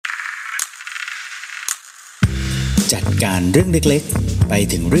จัดการเรื่องเล็กๆไป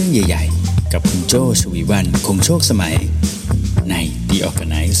ถึงเรื่องใหญ่ๆกับคุณโจชวีวรรณคงโชคสมัยใน The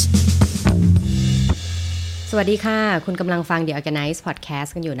Organize สวัสดีค่ะคุณกำลังฟัง The Organize Podcast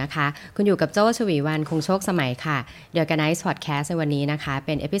กันอยู่นะคะคุณอยู่กับโจ้ชวีวรรณคงโชคสมัยค่ะ The Organize Podcast ในวันนี้นะคะเ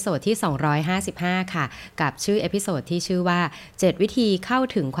ป็นเอพิโซดที่255ค่ะกับชื่อเอพิโซดที่ชื่อว่า7วิธีเข้า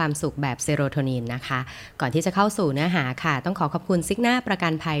ถึงความสุขแบบเซโรโทนินนะคะก่อนที่จะเข้าสู่เนื้อหาค่ะต้องขอบคุณซิกนาประกั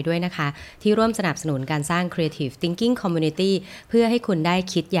นภัยด้วยนะคะที่ร่วมสนับสนุนการสร้าง Creative Thinking Community เพื่อให้คุณได้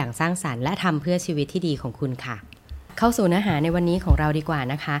คิดอย่างสร้างสรรค์และทำเพื่อชีวิตที่ดีของคุณค่ะเข้าสู่เนื้อหาในวันนี้ของเราดีกว่า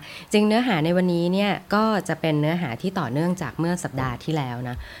นะคะจริงเนื้อหาในวันนี้เนี่ยก็จะเป็นเนื้อหาที่ต่อเนื่องจากเมื่อสัปดาห์ที่แล้ว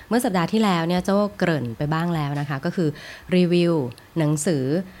นะเมื่อสัปดาห์ที่แล้วเนี่ยโจ้เกริ่นไปบ้างแล้วนะคะก็คือรีวิวหนังสือ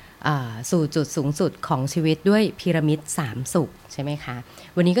สู่จุดสูงสุดของชีวิตด้วยพีระมิด3สุขใช่ไหมคะ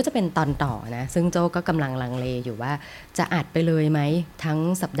วันนี้ก็จะเป็นตอนต่อนะซึ่งโจ้ก็กำลังลังเลอยู่ว่าจะอัดไปเลยไหมทั้ง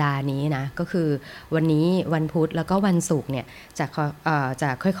สัปดาห์นี้นะก็คือวันนี้วันพุธแล้วก็วันศุกร์เนี่ยจะ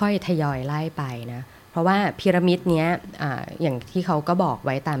ค่อยๆทยอยไล่ไปนะเพราะว่าพีระมิดเนี้ยอย่างที่เขาก็บอกไ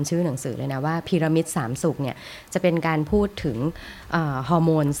ว้ตามชื่อหนังสือเลยนะว่าพีระมิด3สุขเนี่ยจะเป็นการพูดถึงฮอร์โ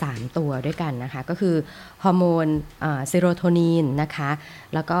มน3ตัวด้วยกันนะคะก็คือฮอร์โมนเซโรโทนินนะคะ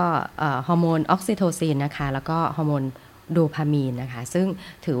แล้วก็ฮอร์โมนออกซิโทซินนะคะแล้วก็ฮอร์โมนโดพามีนนะคะซึ่ง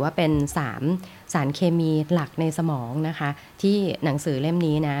ถือว่าเป็น3สารเคมีหลักในสมองนะคะที่หนังสือเล่ม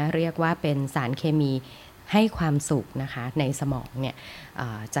นี้นะเรียกว่าเป็นสารเคมีให้ความสุขนะคะในสมองเนี่ย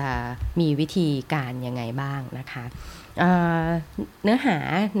จะมีวิธีการยังไงบ้างนะคะเนื้อหา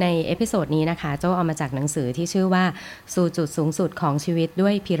ในเอพิโซดนี้นะคะโจ้เอามาจากหนังสือที่ชื่อว่าสู่จุดสูงสุดของชีวิตด้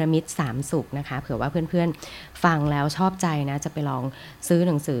วยพีระมิด3สุขนะคะเผื่อว่าเพื่อนๆฟังแล้วชอบใจนะจะไปลองซื้อ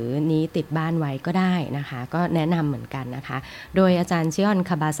หนังสือนี้ติดบ้านไว้ก็ได้นะคะก็แนะนำเหมือนกันนะคะโดยอาจารย์ชิออน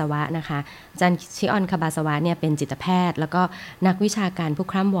คาบาสวะนะคะอาจารย์ชิออนคาบาสวะเนี่ยเป็นจิตแพทย์แล้วก็นักวิชาการผู้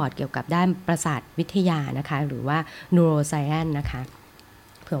คร่ำวอร์ดเกี่ยวกับด้านประสาทวิทยานะคะหรือว่า neuroscience นะคะ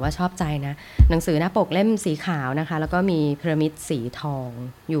เผื่อว่าชอบใจนะหนังสือหน้าปกเล่มสีขาวนะคะแล้วก็มีพีระมิดสีทอง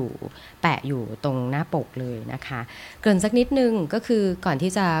อยู่แปะอยู่ตรงหน้าปกเลยนะคะเกริ่นสักนิดนึงก็คือก่อน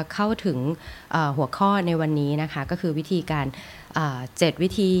ที่จะเข้าถึงหัวข้อในวันนี้นะคะก็คือวิธีการ7วิ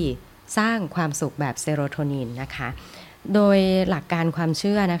ธีสร้างความสุขแบบเซโรโทนินนะคะโดยหลักการความเ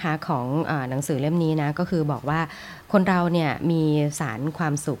ชื่อนะคะของหนังสือเล่มนี้นะก็คือบอกว่าคนเราเนี่ยมีสารคว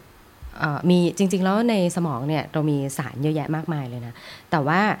ามสุขมีจริงๆแล้วในสมองเนี่ยเรามีสารเยอะแยะมากมายเลยนะแต่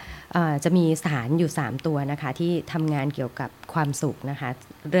ว่าจะมีสารอยู่3ตัวนะคะที่ทำงานเกี่ยวกับความสุขนะคะ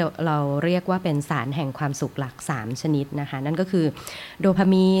เราเรียกว่าเป็นสารแห่งความสุขหลัก3ชนิดนะคะนั่นก็คือโดพา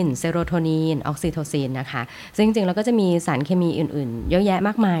มีนเซโรโทนินออกซิโทซินนะคะซึ่งจริงๆแล้วก็จะมีสารเคมีอื่นๆเยอะแยะม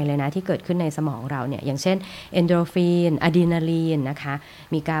ากมายเลยนะที่เกิดขึ้นในสมองเราเนี่ยอย่างเช่นเอนโดรฟินอะดรีนาลีนนะคะ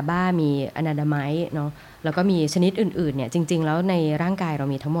มีกาบามีอะนาดาไมต์เนาะแล้วก็มีชนิดอื่นๆเนี่ยจริงๆแล้วในร่างกายเรา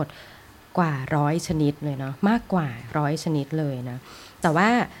มีทั้งหมดกว่า100ชนิดเลยเนาะมากกว่า100ชนิดเลยนะแต่ว่า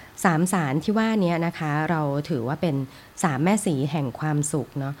3สารที่ว่านี้นะคะเราถือว่าเป็น3แม่สีแห่งความสุข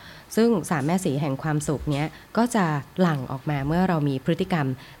เนาะซึ่ง3แม่สีแห่งความสุขเนี้ยก็จะหลั่งออกมาเมื่อเรามีพฤติกรรม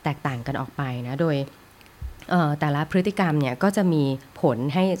แตกต่างกันออกไปนะโดยแต่ละพฤติกรรมเนี่ยก็จะมีผล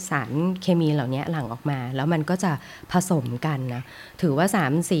ให้สารเคมีเหล่านี้หลั่งออกมาแล้วมันก็จะผสมกันนะถือว่า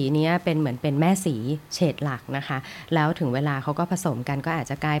3สีนี้เป็นเหมือนเป็นแม่สีเฉดหลักนะคะแล้วถึงเวลาเขาก็ผสมกันก็อาจ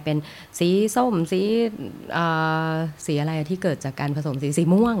จะกลายเป็นสีส้มสีอะไรที่เกิดจากการผสมสี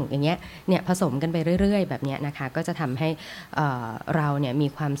ม่วงอย่างเงี้ยเนี่ยผสมกันไปเรื่อยๆแบบนี้นะคะก็จะทำให้เราเนี่ยมี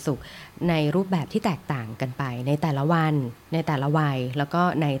ความสุขในรูปแบบที่แตกต่างกันไปในแต่ละวันในแต่ละวัยแล้วก็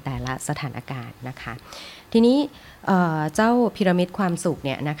ในแต่ละสถานการณ์นะคะทีนี้เจ้าพีระมิดความสุขเ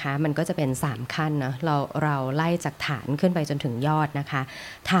นี่ยนะคะมันก็จะเป็น3ขั้นนะเราไล่จากฐานขึ้นไปจนถึงยอดนะคะ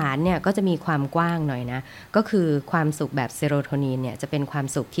ฐานเนี่ยก็จะมีความกว้างหน่อยนะก็คือความสุขแบบเซโรโทนินเนี่ยจะเป็นความ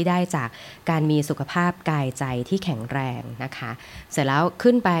สุขที่ได้จากการมีสุขภาพกายใจที่แข็งแรงนะคะเสร็จแล้ว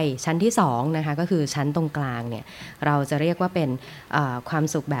ขึ้นไปชั้นที่2นะคะก็คือชั้นตรงกลางเนี่ยเราจะเรียกว่าเป็นความ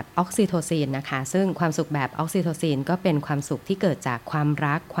สุขแบบออกซิโทซินนะคะซึ่งความสุขแบบออกซิโทซินก็เป็นความสุขที่เกิดจากความ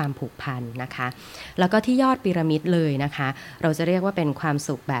รักความผูกพันนะคะแล้วก็ที่ยอดพีระมิดเลยนะคะเราจะเรียกว่าเป็นความ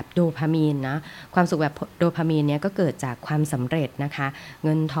สุขแบบโดพามีนนะความสุขแบบโดพามีนเนี่ยก็เกิดจากความสำเร็จนะคะเ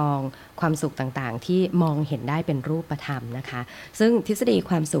งินทองความสุขต่างๆที่มองเห็นได้เป็นรูปธรรมนะคะซึ่งทฤษฎี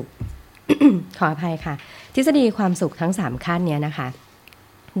ความสุข ขออภัยค่ะทฤษฎีความสุขทั้ง3ขั้นเนี่ยนะคะ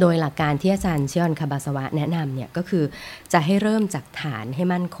โดยหลักการที่อาจารย์ชิออนคาบาสวะแนะนำเนี่ยก็คือจะให้เริ่มจากฐานให้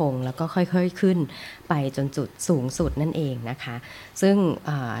มั่นคงแล้วก็ค่อยๆขึ้นไปจนจุดสูงสุดนั่นเองนะคะซึ่ง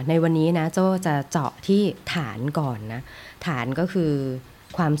ในวันนี้นะโจ้จะเจาะที่ฐานก่อนนะฐานก็คือ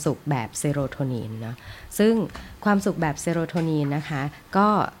ความสุขแบบเซโรโทนินนะซึ่งความสุขแบบเซโรโทนินนะคะก็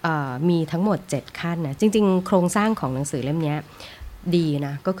มีทั้งหมด7ขั้นนะจริงๆโครงสร้างของหนังสือเล่มนี้ ดีน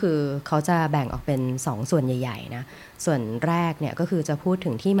ะก็คือเขาจะแบ่งออกเป็น2ส่วนใหญ่ๆนะส่วนแรกเนี่ยก็คือจะพูดถึ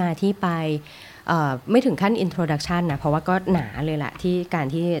งที่มาที่ไปไม่ถึงขั้น introduction นะเพราะว่าก็หนาเลยแหละที่การ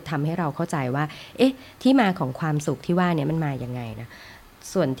ที่ทำให้เราเข้าใจว่าเอ๊ะที่มาของความสุขที่ว่าเนี่ยมันมาอย่างไงนะ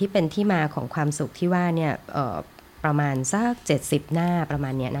ส่วนที่เป็นที่มาของความสุขที่ว่าเนี่ยประมาณสัก70หน้าประมา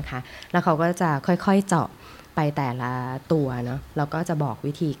ณเนี้ยนะคะแล้วเขาก็จะค่อยๆเจาะไปแต่ละตัวเนาะแล้วก็จะบอก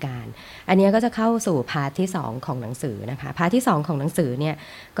วิธีการอันนี้ก็จะเข้าสู่พาร์ทที่2ของหนังสือนะคะพาร์ทที่2ของหนังสือเนี่ย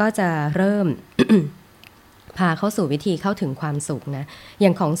ก็จะเริ่ม พาเข้าสู่วิธีเข้าถึงความสุขนะอย่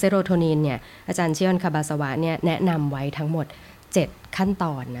างของเซโรโทนินเนี่ยอาจารย์ชิออนคาบาสวะเนี่ยแนะนำไว้ทั้งหมด7ขั้นต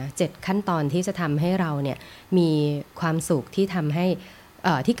อนนะ7ขั้นตอนที่จะทำให้เราเนี่ยมีความสุขที่ทำให้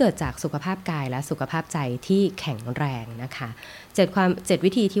ที่เกิดจากสุขภาพกายและสุขภาพใจที่แข็งแรงนะคะ7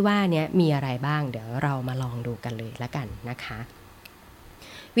วิธีที่ว่านี้มีอะไรบ้างเดี๋ยวเรามาลองดูกันเลยละกันนะคะ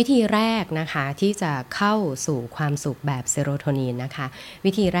วิธีแรกนะคะที่จะเข้าสู่ความสุขแบบเซโรโทนินนะคะ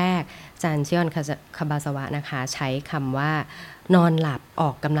วิธีแรกอาจารย์ชิออนคาบาสวะนะคะใช้คำว่านอนหลับอ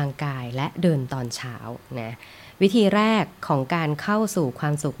อกกำลังกายและเดินตอนเช้านะวิธีแรกของการเข้าสู่ควา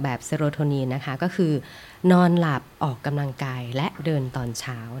มสุขแบบเซโรโทนินนะคะก็คือนอนหลับออกกำลังกายและเดินตอนเ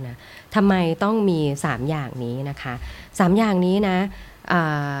ช้านะทำไมต้องมี3อย่างนี้นะคะ3อย่างนี้นะอ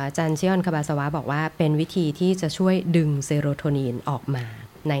าจารย์ชิออนคาบาสวะบอกว่าเป็นวิธีที่จะช่วยดึงเซโรโทนินออกมา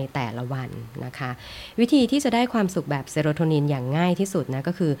ในแต่ละวันนะคะวิธีที่จะได้ความสุขแบบเซโรโทนินอย่างง่ายที่สุดนะ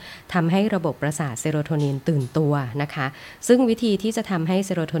ก็คือทำให้ระบบประสาทเซโรโทนินตื่นตัวนะคะซึ่งวิธีที่จะทำให้เซ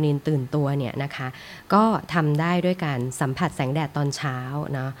โรโทนินตื่นตัวเนี่ยนะคะก็ทำได้ด้วยการสัมผัสแสงแดดตอนเช้า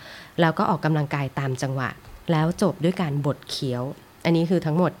เนาะแล้วก็ออกกำลังกายตามจังหวะแล้วจบด้วยการบดเคี้ยวอันนี้คือ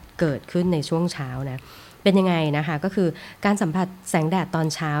ทั้งหมดเกิดขึ้นในช่วงเช้านะเป็นยังไงนะคะก็คือการสัมผัสแสงแดดตอน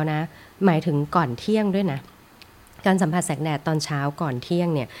เช้านะหมายถึงก่อนเที่ยงด้วยนะการสัมผัสแสงแดดตอนเช้าก่อนเที่ยง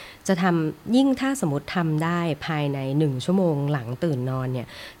เนี่ยจะทำยิ่งถ้าสมมติทำได้ภายใน1ชั่วโมงหลังตื่นนอนเนี่ย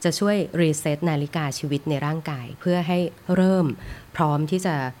จะช่วยรีเซ็ตนาฬิกาชีวิตในร่างกายเพื่อให้เริ่มพร้อมที่จ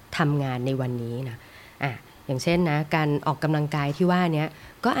ะทำงานในวันนี้นะอย่างเช่นนะการออกกำลังกายที่ว่านี้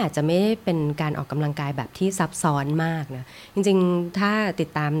ก็อาจจะไม่ได้เป็นการออกกำลังกายแบบที่ซับซ้อนมากนะจริงๆถ้าติด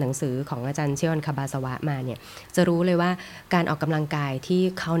ตามหนังสือของอาจารย์ชิออนคาบาสวะมาเนี่ยจะรู้เลยว่าการออกกำลังกายที่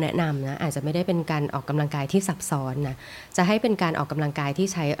เขาแนะนำนะอาจจะไม่ได้เป็นการออกกำลังกายที่ซับซ้อนนะจะให้เป็นการออกกำลังกายที่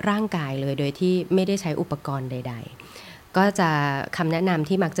ใช้ร่างกายเลยโดยที่ไม่ได้ใช้อุปกรณ์ใดๆก็จะคำแนะนำ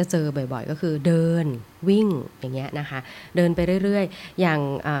ที่มักจะเจอบ่อยๆก็คือเดินวิ่งอย่างเงี้ยนะคะเดินไปเรื่อยๆอย่าง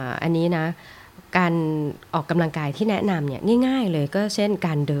อันนี้นะการออกกำลังกายที่แนะนำเนี่ยง่ายๆเลยก็เช่นก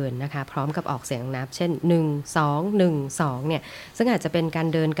ารเดินนะคะพร้อมกับออกเสียงนับเช่น1 2 1 2เนี่ยซึ่งอาจจะเป็นการ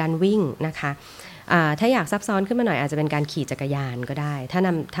เดินการวิ่งนะคะถ้าอยากซับซ้อนขึ้นมาหน่อยอาจจะเป็นการขี่จักรยานก็ได้ถ้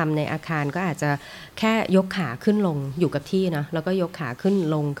ทำในอาคารก็อาจจะแค่ยกขาขึ้นลงอยู่กับที่นะแล้วก็ยกขาขึ้น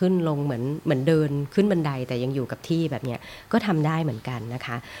ลงเหมือนเดินขึ้นบันไดแต่ยังอยู่กับที่แบบเนี้ยก็ทำได้เหมือนกันนะค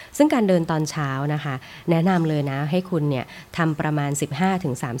ะซึ่งการเดินตอนเช้านะคะแนะนำเลยนะให้คุณเนี่ยทำประมาณ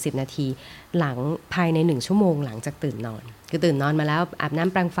 15-30 นาทีหลังภายใน1ชั่วโมงหลังจากตื่นนอนคือตื่นนอนมาแล้วอาบน้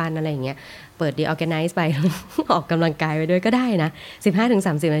ำแปรงฟันอะไรอย่างเงี้ยเปิด The Organize ไป ออกกำลังกายไปด้วยก็ได้นะ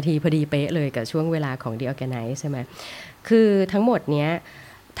 15-30 นาทีพอดีเป๊ะเลยกับช่วงเวลาของ The Organize ใช่ไหมคือทั้งหมดเนี้ย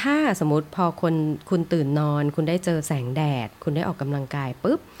ถ้าสมมติพอคุณตื่นนอนคุณได้เจอแสงแดดคุณได้ออกกำลังกาย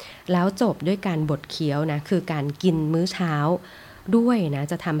ปุ๊บแล้วจบด้วยการบดเคี้ยวนะคือการกินมื้อเช้าด้วยนะ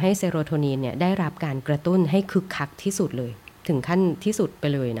จะทำให้เซโรโทนินเนี่ยได้รับการกระตุ้นให้คึกคักที่สุดเลยถึงขั้นที่สุดไป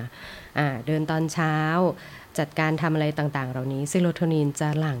เลยนะเดินตอนเช้าจัดการทำอะไรต่างๆเหล่านี้เซโรโทนินจะ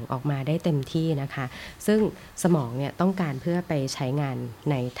หลั่งออกมาได้เต็มที่นะคะซึ่งสมองเนี่ยต้องการเพื่อไปใช้งาน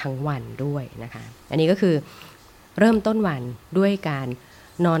ในทั้งวันด้วยนะคะอันนี้ก็คือเริ่มต้นวันด้วยการ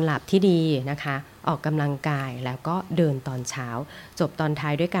นอนหลับที่ดีนะคะออกกำลังกายแล้วก็เดินตอนเช้าจบตอนท้า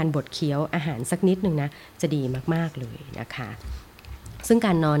ยด้วยการบดเคี้ยวอาหารสักนิดนึงนะจะดีมากๆเลยนะคะซึ่งก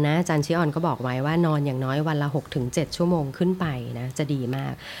ารนอนนะอาจารย์ชิออนก็บอกไว้ว่านอนอย่างน้อยวันละ 6-7 ชั่วโมงขึ้นไปนะจะดีมา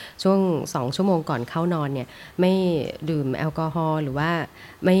กช่วง2ชั่วโมงก่อนเข้านอนเนี่ยไม่ดื่มแอลกอฮอล์หรือว่า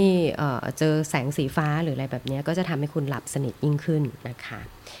ไม่เจอแสงสีฟ้าหรืออะไรแบบนี้ก็จะทำให้คุณหลับสนิทยิ่งขึ้นนะคะ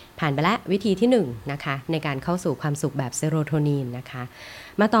ผ่านไปแล้ววิธีที่1นะคะในการเข้าสู่ความสุขแบบเซโรโทนินนะคะ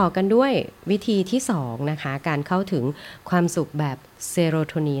มาต่อกันด้วยวิธีที่2นะคะการเข้าถึงความสุขแบบเซโร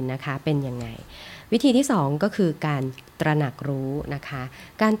โทนินนะคะเป็นยังไงวิธีที่2ก็คือการตระหนักรู้นะคะ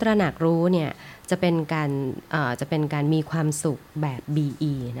การตระหนักรู้เนี่ยจะเป็นการมีความสุขแบบ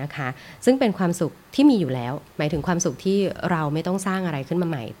BE นะคะซึ่งเป็นความสุขที่มีอยู่แล้วหมายถึงความสุขที่เราไม่ต้องสร้างอะไรขึ้นมา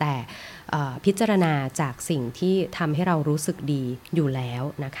ใหม่แต่พิจารณาจากสิ่งที่ทำให้เรารู้สึกดีอยู่แล้ว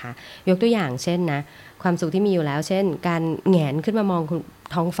นะคะยกตัวอย่างเช่นนะความสุขที่มีอยู่แล้วเช่นการแหงนขึ้นมามอง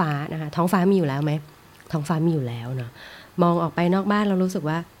ท้องฟ้านะคะท้องฟ้ามีอยู่แล้วไหมท้องฟ้ามีอยู่แล้วเนาะมองออกไปนอกบ้านเรารู้สึก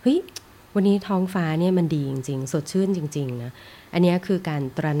ว่าเฮ้ยวันนี้ท้องฟ้าเนี่ยมันดีจริงๆสดชื่นจริงๆนะ อันนี้คือการ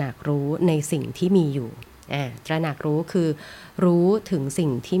ตระหนักรู้ในสิ่งที่มีอยู่ตระหนักรู้คือรู้ถึงสิ่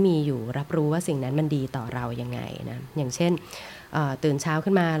งที่มีอยู่รับรู้ว่าสิ่งนั้นมันดีต่อเรายังไงนะอย่างเช่นตื่นเช้า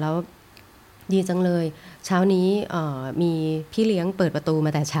ขึ้นมาแล้วดีจังเลยเช้านี้มีพี่เลี้ยงเปิดประตูม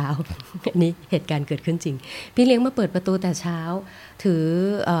าแต่เช้า อันนี้เหตุการณ์เกิดขึ้นจริงพี่เลี้ยงมาเปิดประตูแต่เช้าถือ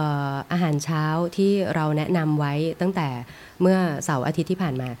อาหารเช้าที่เราแนะนำไว้ตั้งแต่เมื่อเสาร์อาทิตย์ที่ผ่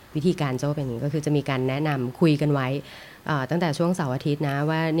านมาวิธีการโจ้เป็นอย่างนี้ก็คือจะมีการแนะนำคุยกันไว้ตั้งแต่ช่วงเสาร์อาทิตย์นะ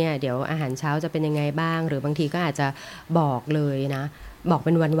ว่าเนี่ยเดี๋ยวอาหารเช้าจะเป็นยังไงบ้างหรือบางทีก็อาจจะบอกเลยนะบอกเ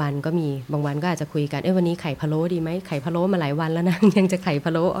ป็นวันๆก็มีบางวันก็อาจจะคุยกันวันนี้ไข่พะโล้ดีไหมไข่พะโล้มาหลายวันแล้วนะ ยังจะไข่พ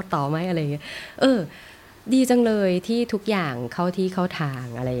ะโล้เอาต่อไหมอะไรอย่างเงี้ยดีจังเลยที่ทุกอย่างเข้าที่เข้าทาง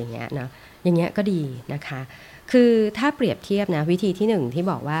อะไรอย่างเงี้ยนะอย่างเงี้ยก็ดีนะคะคือถ้าเปรียบเทียบนะวิธีที่หนึ่งที่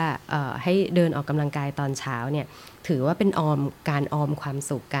บอกว่าให้เดินออกกำลังกายตอนเช้าเนี่ยถือว่าเป็นการออมความ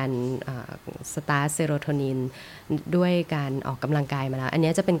สุขการสตาร์ทเซโรโทนินด้วยการออกกำลังกายมาแล้วอัน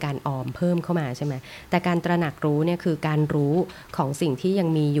นี้จะเป็นการออมเพิ่มเข้ามาใช่ไหมแต่การตระหนักรู้เนี่ยคือการรู้ของสิ่งที่ยัง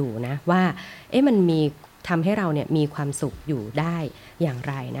มีอยู่นะว่ามันมีทำให้เราเนี่ยมีความสุขอยู่ได้อย่าง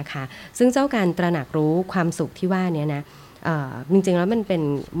ไรนะคะซึ่งเจ้าการตระหนักรู้ความสุขที่ว่านี้นะจริงๆแล้วมันเป็น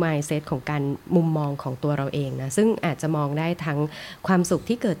mindset ของการมุมมองของตัวเราเองนะซึ่งอาจจะมองได้ทั้งความสุข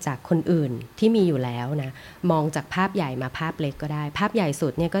ที่เกิดจากคนอื่นที่มีอยู่แล้วนะมองจากภาพใหญ่มาภาพเล็กก็ได้ภาพใหญ่สุ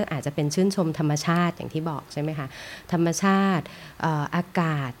ดเนี่ยก็อาจจะเป็นชื่นชมธรรมชาติอย่างที่บอกใช่ไหมคะธรรมชาติอาก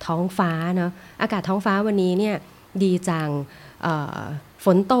าศท้องฟ้าเนาะอากาศท้องฟ้าวันนี้เนี่ยดีจังฝ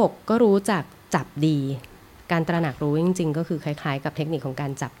นตกก็รู้จักจับดีการตระหนักรู้จริงๆก็คือคล้ายๆกับเทคนิคของกา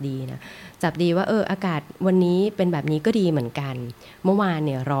รจับดีนะจับดีว่าอากาศวันนี้เป็นแบบนี้ก็ดีเหมือนกันเมื่อวานเ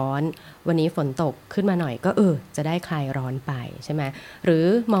นี่ยร้อนวันนี้ฝนตกขึ้นมาหน่อยก็จะได้คลายร้อนไปใช่ไหมหรือ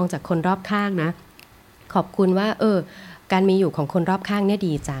มองจากคนรอบข้างนะขอบคุณว่าการมีอยู่ของคนรอบข้างเนี่ย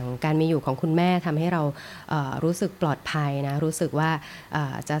ดีจังการมีอยู่ของคุณแม่ทำให้เรารู้สึกปลอดภัยนะรู้สึกว่า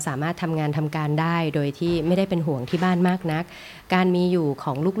จะสามารถทำงานทำการได้โดยที่ไม่ได้เป็นห่วงที่บ้านมากนักการมีอยู่ข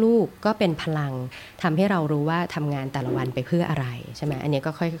องลูกๆก็เป็นพลังทำให้เรารู้ว่าทำงานแต่ละวันไปเพื่ออะไรใช่ไหมอันนี้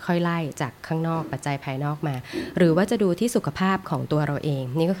ก็ค่อยๆไล่จากข้างนอกปัจจัยภายนอกมาหรือว่าจะดูที่สุขภาพของตัวเราเอง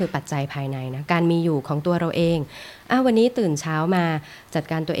นี่ก็คือปัจจัยภายในนะการมีอยู่ของตัวเราเองวันนี้ตื่นเช้ามาจัด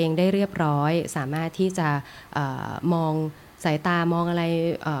การตัวเองได้เรียบร้อยสามารถที่จะมองสายตามองอะไร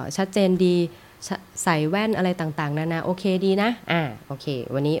ชัดเจนดีใส่แว่นอะไรต่างๆนานาโอเคดีนะโอเค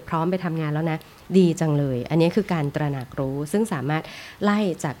วันนี้พร้อมไปทำงานแล้วนะดีจังเลยอันนี้คือการตระหนักรู้ซึ่งสามารถไล่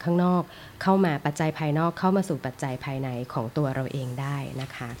จากข้างนอกเข้ามาปัจจัยภายนอกเข้ามาสู่ปัจจัยภายในของตัวเราเองได้นะ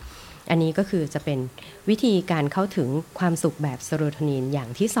คะอันนี้ก็คือจะเป็นวิธีการเข้าถึงความสุขแบบเซโรโทนินอย่าง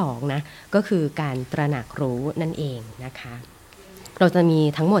ที่2นะก็คือการตระหนักรู้นั่นเองนะคะเราจะมี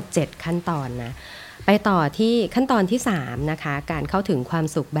ทั้งหมด7ขั้นตอนนะไปต่อที่ขั้นตอนที่3นะคะการเข้าถึงความ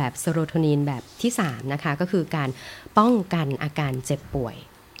สุขแบบเซโรโทนินแบบที่3นะคะก็คือการป้องกันอาการเจ็บป่วย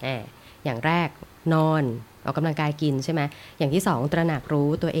อย่างแรกนอนออกกำลังกายกินใช่ไหมอย่างที่2ตระหนักรู้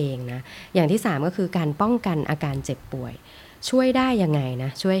ตัวเองนะอย่างที่3ก็คือการป้องกันอาการเจ็บป่วยช่วยได้ยังไงน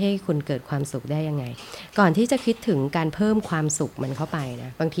ะช่วยให้คุณเกิดความสุขได้ยังไงก่อนที่จะคิดถึงการเพิ่มความสุขมันเข้าไปนะ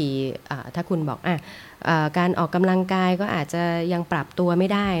บางทีถ้าคุณบอกการออกกำลังกายก็อาจจะยังปรับตัวไม่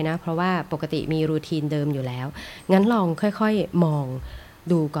ได้นะเพราะว่าปกติมีรูทีนเดิมอยู่แล้วงั้นลองค่อยๆมอง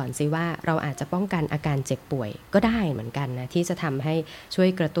ดูก่อนสิว่าเราอาจจะป้องกันอาการเจ็บป่วยก็ได้เหมือนกันนะที่จะทำให้ช่วย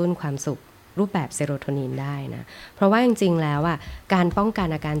กระตุ้นความสุขรูปแบบเซโรโทนินได้นะเพราะว่าจริงๆแล้วการป้องกัน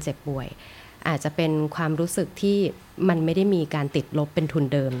อาการเจ็บป่วยอาจจะเป็นความรู้สึกที่มันไม่ได้มีการติดลบเป็นทุน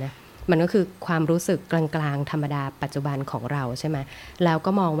เดิมนะมันก็คือความรู้สึกกลางๆธรรมดาปัจจุบันของเราใช่ไหมแล้ว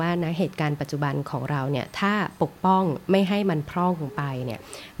ก็มองว่านะเหตุการณ์ปัจจุบันของเราเนี่ยถ้าปกป้องไม่ให้มันพร่องไปเนี่ย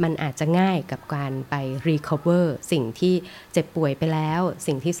มันอาจจะง่ายกับการไป recover สิ่งที่เจ็บป่วยไปแล้ว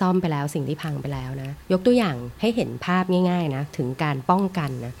สิ่งที่ซ่อมไปแล้วสิ่งที่พังไปแล้วนะยกตัวอย่างให้เห็นภาพง่ายๆนะถึงการป้องกั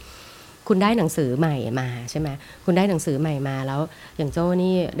นนะคุณได้หนังสือใหม่มาใช่ไหมคุณได้หนังสือใหม่มาแล้วอย่างโจ้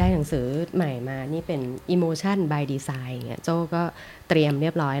นี่ได้หนังสือใหม่มานี่เป็น Emotion by Design เงี้ยโจ้ก็เตรียมเรี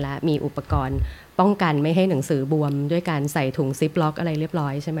ยบร้อยแล้วมีอุปกรณ์ป้องกันไม่ให้หนังสือบวมด้วยการใส่ถุงซิปล็อกอะไรเรียบร้อ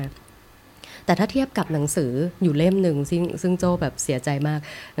ยใช่ไหมแต่ถ้าเทียบกับหนังสืออยู่เล่มหนึ่งซึ่งโจ้แบบเสียใจมาก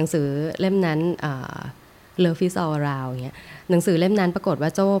หนังสือเล่มนั้นLove is all around เงี้ยหนังสือเล่มนั้นปรากฏว่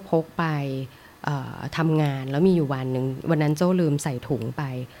าโจ้พกไปทำงานแล้วมีอยู่วันหนึ่งวันนั้นโจ้ลืมใส่ถุงไป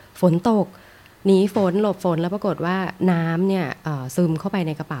ฝนตกหนีฝนหลบฝนแล้วปรากฏว่าน้ำเนี่ยซึมเข้าไปใ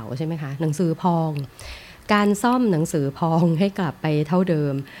นกระเป๋าใช่ไหมคะหนังสือพองการซ่อมหนังสือพองให้กลับไปเท่าเดิ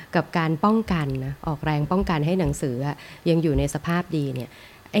มกับการป้องกันนะออกแรงป้องกันให้หนังสือยังอยู่ในสภาพดีเนี่ย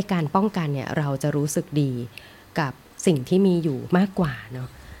ไอ้การป้องกันเนี่ยเราจะรู้สึกดีกับสิ่งที่มีอยู่มากกว่าเนาะ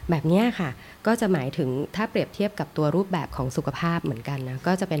แบบนี้ค่ะก็จะหมายถึงถ้าเปรียบเทียบกับตัวรูปแบบของสุขภาพเหมือนกันนะ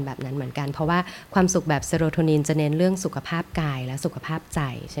ก็จะเป็นแบบนั้นเหมือนกันเพราะว่าความสุขแบบเซโรโทนินจะเน้นเรื่องสุขภาพกายและสุขภาพใจ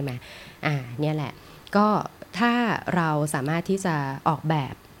ใช่ไหมเนี่ยแหละก็ถ้าเราสามารถที่จะออกแบ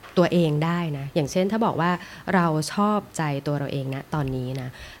บตัวเองได้นะอย่างเช่นถ้าบอกว่าเราชอบใจตัวเราเองนะตอนนี้นะ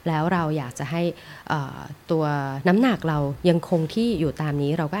แล้วเราอยากจะให้ตัวน้ำหนักเรายังคงที่อยู่ตาม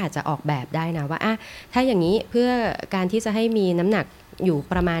นี้เราก็อาจจะออกแบบได้นะว่าถ้าอย่างนี้เพื่อการที่จะให้มีน้ำหนักอยู่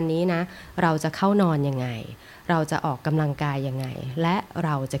ประมาณนี้นะเราจะเข้านอนยังไงเราจะออกกำลังกายยังไงและเร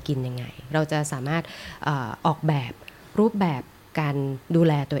าจะกินยังไงเราจะสามารถออกแบบรูปแบบการดู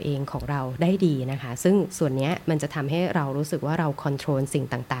แลตัวเองของเราได้ดีนะคะซึ่งส่วนนี้มันจะทำให้เรารู้สึกว่าเราคอนโทรลสิ่ง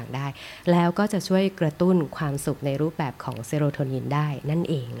ต่างๆได้แล้วก็จะช่วยกระตุ้นความสุขในรูปแบบของเซโรโทนินได้นั่น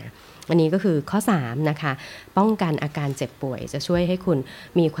เองนะอันนี้ก็คือข้อ3นะคะป้องกันอาการเจ็บป่วยจะช่วยให้คุณ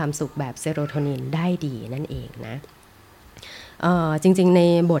มีความสุขแบบเซโรโทนินได้ดีนั่นเองนะจริงๆใน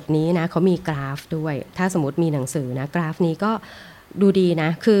บทนี้นะเขามีกราฟด้วยถ้าสมมติมีหนังสือนะกราฟนี้ก็ดูดีนะ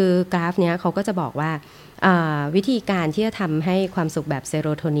คือกราฟเนี้ยเขาก็จะบอกว่าวิธีการที่จะทำให้ความสุขแบบเซโร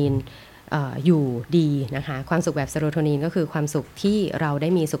โทนินอยู่ดีนะคะความสุขแบบเซโรโทนินก็คือความสุขที่เราได้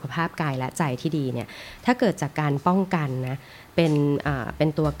มีสุขภาพกายและใจที่ดีเนี่ยถ้าเกิดจากการป้องกันนะเป็น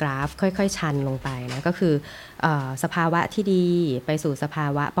ตัวกราฟค่อยๆชันลงไปนะก็คือสภาวะที่ดีไปสู่สภา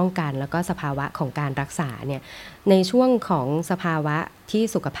วะป้องกันแล้วก็สภาวะของการรักษาเนี่ยในช่วงของสภาวะที่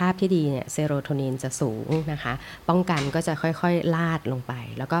สุขภาพที่ดีเนี่ยเซโรโทนินจะสูงนะคะป้องกันก็จะค่อยๆลาดลงไป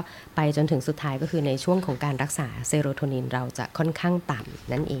แล้วก็ไปจนถึงสุดท้ายก็คือในช่วงของการรักษาเซโรโทนินเราจะค่อนข้างต่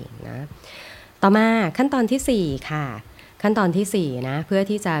ำนั่นเองนะต่อมาขั้นตอนที่4ค่ะขั้นตอนที่4นะเพื่อ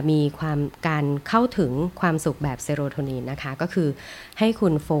ที่จะมีการเข้าถึงความสุขแบบเซโรโทนินนะคะก็คือให้คุ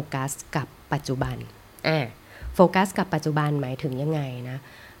ณโฟกัสกับปัจจุบันโฟกัสกับปัจจุบันหมายถึงยังไงนะ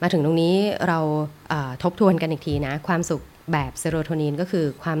มาถึงตรงนี้เราทบทวนกันอีกทีนะความสุขแบบเซโรโทนินก็คือ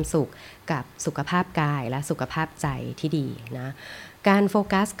ความสุขกับสุขภาพกายและสุขภาพใจที่ดีนะการโฟ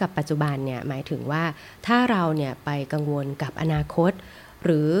กัสกับปัจจุบันเนี่ยหมายถึงว่าถ้าเราเนี่ยไปกังวลกับอนาคตห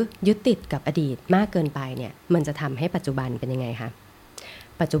รือยึดติดกับอดีตมากเกินไปเนี่ยมันจะทำให้ปัจจุบันเป็นยังไงคะ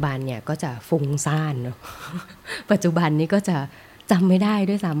ปัจจุบันเนี่ยก็จะฟุ้งซ่านเนาะ ปัจจุบันนี้ก็จะจำไม่ได้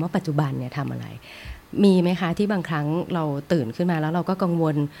ด้วยซ้ำว่าปัจจุบันเนี่ยทำอะไรมีไหมคะที่บางครั้งเราตื่นขึ้นมาแล้วเราก็กังว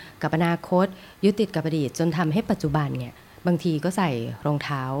ลกับอนาคตยึดติดกับอดีตจนทำให้ปัจจุบันเนี่ยบางทีก็ใส่รองเ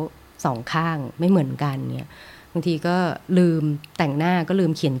ท้า2ข้างไม่เหมือนกันเนี่ยบางทีก็ลืมแต่งหน้าก็ลื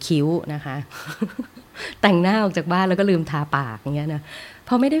มเขียนคิ้วนะคะ แต่งหน้าออกจากบ้านแล้วก็ลืมทาปากอย่างเงี้ยนะพ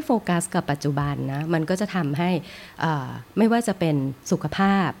อไม่ได้โฟกัสกับปัจจุบันนะมันก็จะทำให้ไม่ว่าจะเป็นสุขภ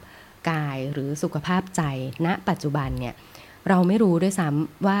าพกายหรือสุขภาพใจณปัจจุบันเนี่ยเราไม่รู้ด้วยซ้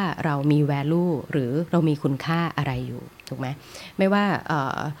ำว่าเรามี value หรือเรามีคุณค่าอะไรอยู่ถูกไหมไม่ว่า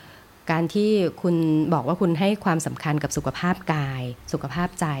การที่คุณบอกว่าคุณให้ความสำคัญกับสุขภาพกายสุขภาพ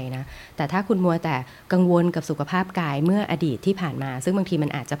ใจนะแต่ถ้าคุณมัวแต่กังวลกับสุขภาพกายเมื่ออดีตที่ผ่านมาซึ่งบางทีมัน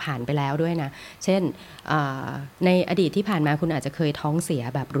อาจจะผ่านไปแล้วด้วยนะเช่นในอดีตที่ผ่านมาคุณอาจจะเคยท้องเสีย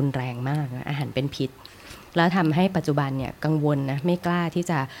แบบรุนแรงมากนะอาหารเป็นพิษแล้วทำให้ปัจจุบันเนี่ยกังวลนะไม่กล้าที่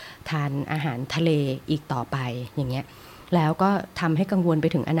จะทานอาหารทะเลอีกต่อไปอย่างเงี้ยแล้วก็ทำให้กังวลไป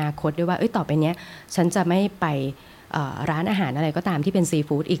ถึงอนาคตด้วยว่าต่อไปเนี้ยฉันจะไม่ไปร้านอาหารอะไรก็ตามที่เป็นซี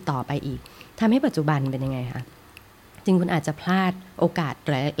ฟู้ดอีกต่อไปอีกทำให้ปัจจุบันเป็นยังไงคะจริงคุณอาจจะพลาดโอกาส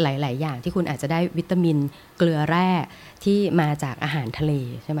หลายๆอย่างที่คุณอาจจะได้วิตามินเกลือแร่ที่มาจากอาหารทะเล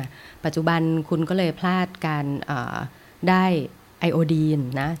ใช่ไหมปัจจุบันคุณก็เลยพลาดการได้ไอโอดีน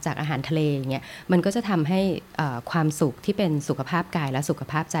นะจากอาหารทะเลอย่างเงี้ยมันก็จะทำให้ความสุขที่เป็นสุขภาพกายและสุข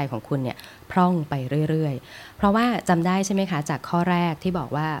ภาพใจของคุณเนี่ยพร่องไปเรื่อยๆเพราะว่าจำได้ใช่ไหมคะจากข้อแรกที่บอก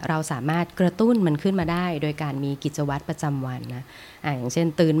ว่าเราสามารถกระตุ้นมันขึ้นมาได้โดยการมีกิจวัตรประจำวันนะอย่างเช่น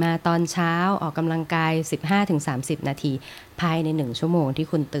ตื่นมาตอนเช้าออกกำลังกาย 15-30 นาทีภายใน1ชั่วโมงที่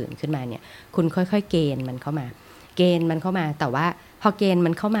คุณตื่นขึ้นมาเนี่ยคุณค่อยๆเกณฑ์มันเข้ามาแต่ว่าพอเกณฑ์มั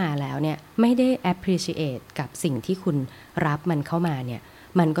นเข้ามาแล้วเนี่ยไม่ได้ appreciate กับสิ่งที่คุณรับมันเข้ามาเนี่ย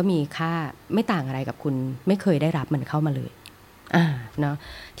มันก็มีค่าไม่ต่างอะไรกับคุณไม่เคยได้รับมันเข้ามาเลยเนาะ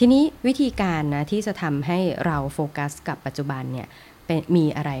ทีนี้วิธีการนะที่จะทำให้เราโฟกัสกับปัจจุบันเนี่ยมี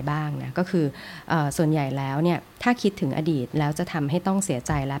อะไรบ้างนะก็คือส่วนใหญ่แล้วเนี่ยถ้าคิดถึงอดีตแล้วจะทำให้ต้องเสียใ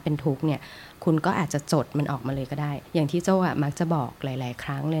จและเป็นทุกข์เนี่ยคุณก็อาจจะจดมันออกมาเลยก็ได้อย่างที่โจ้มักจะบอกหลายๆค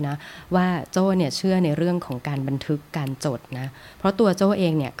รั้งเลยนะว่าโจ้เนี่ยเชื่อในเรื่องของการบันทึกการจดนะเพราะตัวโจ้เอ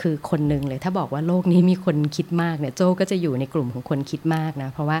งเนี่ยคือคนนึงเลยถ้าบอกว่าโลกนี้มีคนคิดมากเนี่ยโจ้ก็จะอยู่ในกลุ่มของคนคิดมากนะ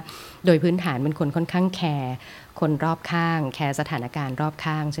เพราะว่าโดยพื้นฐานเป็นคนค่อนข้างแคร์คนรอบข้างแคร์สถานการณ์รอบ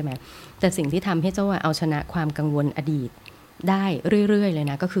ข้างใช่ไหมแต่สิ่งที่ทำให้โจ้เอาชนะความกังวลอดีต ได้เรื่อยๆเลย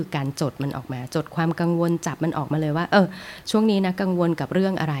นะก็คือการจดมันออกมาจดความกังวลจับมันออกมาเลยว่าช่วงนี้นะกังวลกับเรื่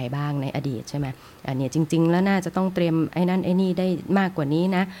องอะไรบ้างในอดีตใช่ไหมอันนี้จริงๆแล้วน่าจะต้องเตรียมไอ้นั่นไอ้นี่ได้มากกว่านี้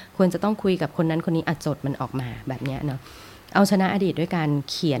นะควรจะต้องคุยกับคนนั้นคนนี้จดมันออกมาแบบนี้เนาะเอาชนะอดีตด้วยการ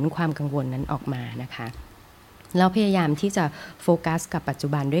เขียนความกังวลนั้นออกมานะคะเราพยายามที่จะโฟกัสกับปัจจุ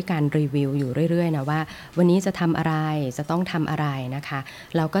บันด้วยการรีวิวอยู่เรื่อยๆนะว่าวันนี้จะทำอะไรจะต้องทำอะไรนะคะ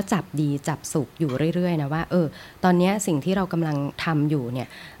เราก็จับดีจับสุขอยู่เรื่อยๆนะว่าตอนนี้สิ่งที่เรากำลังทำอยู่เนี่ย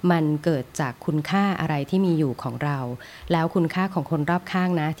มันเกิดจากคุณค่าอะไรที่มีอยู่ของเราแล้วคุณค่าของคนรอบข้าง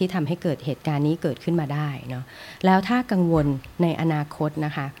นะที่ทำให้เกิดเหตุการณ์นี้เกิดขึ้นมาได้เนาะแล้วถ้ากังวลในอนาคตน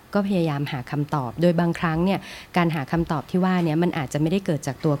ะคะก็พยายามหาคำตอบโดยบางครั้งเนี่ยการหาคำตอบที่ว่าเนี่ยมันอาจจะไม่ได้เกิดจ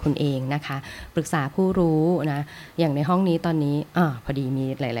ากตัวคุณเองนะคะปรึกษาผู้รู้นะอย่างในห้องนี้ตอนนี้พอดีมี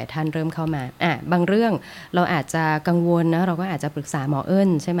หลายๆท่านเริ่มเข้ามาบางเรื่องเราอาจจะกังวลนะเราก็อาจจะปรึกษาหมอเอิ้น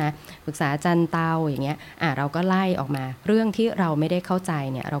ใช่ไหมปรึกษาอาจารย์เตาอย่างเงี้ยเราก็ไล่ออกมาเรื่องที่เราไม่ได้เข้าใจ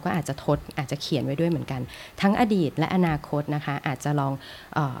เนี่ยเราก็อาจจะอาจจะเขียนไว้ด้วยเหมือนกันทั้งอดีตและอนาคตนะคะอาจจะลอง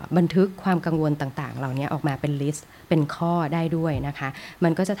บันทึกความกังวลต่างๆเหล่านี้ออกมาเป็นลิสต์เป็นข้อได้ด้วยนะคะมั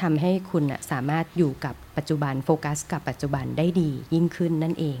นก็จะทำให้คุณสามารถอยู่กับปัจจุบันโฟกัสกับปัจจุบันได้ดียิ่งขึ้น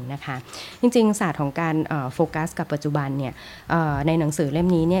นั่นเองนะคะจริงๆศาสตร์ของการโฟกัสกับปัจจุบันเนี่ยในหนังสือเล่ม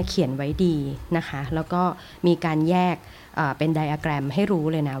นี้เนี่ยเขียนไว้ดีนะคะแล้วก็มีการแยกเป็นไดอะแกรมให้รู้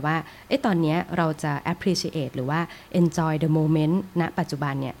เลยนะว่าตอนนี้เราจะ appreciate หรือว่า enjoy the moment ณปัจจุบั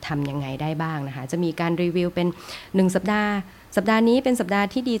นเนี่ยทำยังไงได้บ้างนะคะจะมีการรีวิวเป็น1สัปดาห์นี้เป็นสัปดาห์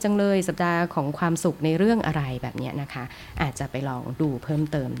ที่ดีจังเลยสัปดาห์ของความสุขในเรื่องอะไรแบบนี้นะคะอาจจะไปลองดูเพิ่ม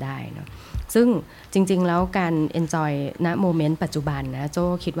เติมได้เนาะซึ่งจริงๆแล้วการ enjoy ณโมเมนต์ปัจจุบันนะโจ้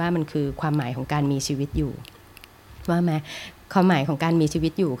คิดว่ามันคือความหมายของการมีชีวิตอยู่ว่าไหมความหมายของการมีชีวิ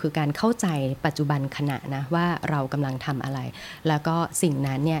ตอยู่คือการเข้าใจปัจจุบันขณะนะว่าเรากำลังทำอะไรแล้วก็สิ่ง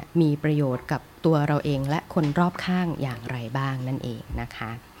นั้นเนี่ยมีประโยชน์กับตัวเราเองและคนรอบข้างอย่างไรบ้างนั่นเองนะค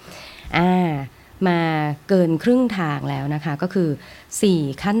ะมาเกินครึ่งทางแล้วนะคะก็คือ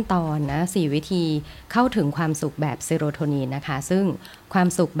4ขั้นตอนนะ4วิธีเข้าถึงความสุขแบบเซโรโทนินนะคะซึ่งความ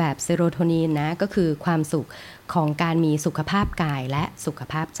สุขแบบเซโรโทนินนะก็คือความสุขของการมีสุขภาพกายและสุข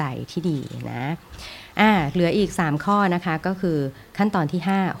ภาพใจที่ดีนะเหลืออีก3ข้อนะคะก็คือขั้นตอนที่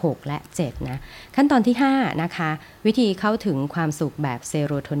5 6และ7นะขั้นตอนที่5นะคะวิธีเข้าถึงความสุขแบบเซโ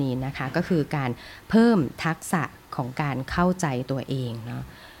รโทนินนะคะก็คือการเพิ่มทักษะของการเข้าใจตัวเองเนาะ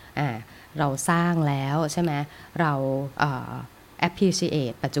เราสร้างแล้วใช่ไหมเรา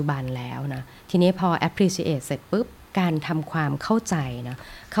appreciate ปัจจุบันแล้วนะทีนี้พอ appreciate เสร็จปุ๊บการทำความเข้าใจนะ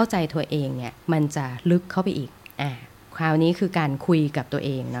เข้าใจตัวเองเนี่ยมันจะลึกเข้าไปอีกคราวนี้คือการคุยกับตัวเ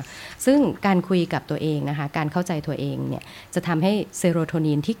องนะซึ่งการคุยกับตัวเองนะคะการเข้าใจตัวเองเนี่ยจะทำให้เซโรโท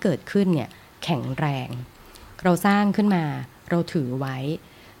นินที่เกิดขึ้นเนี่ยแข็งแรงเราสร้างขึ้นมาเราถือไว้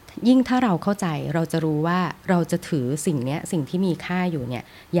ยิ่งถ้าเราเข้าใจเราจะรู้ว่าเราจะถือสิ่งที่มีค่าอยู่เนี่ย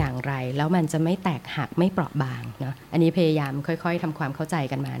อย่างไรแล้วมันจะไม่แตกหักไม่เปราะบางเนาะอันนี้พยายามค่อยๆทำความเข้าใจ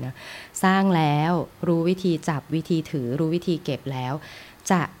กันมาเนาะสร้างแล้วรู้วิธีจับวิธีถือรู้วิธีเก็บแล้ว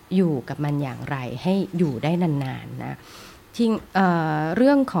จะอยู่กับมันอย่างไรให้อยู่ได้นานๆนะทิ้งเ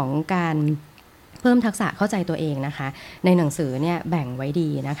รื่องของการเพิ่มทักษะเข้าใจตัวเองนะคะในหนังสือเนี่ยแบ่งไว้ดี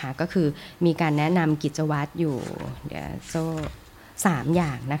นะคะก็คือมีการแนะนำกิจวัตรอยู่เดี๋ยวโซ่3อย่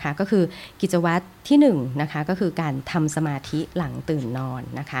างนะคะก็คือกิจวัตรที่1นะคะก็คือการทำสมาธิหลังตื่นนอน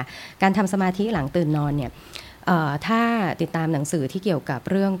นะคะการทำสมาธิหลังตื่นนอนเนี่ยถ้าติดตามหนังสือที่เกี่ยวกับ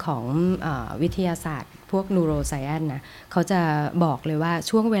เรื่องของวิทยาศาสตร์พวก neuroscience นะเขาจะบอกเลยว่า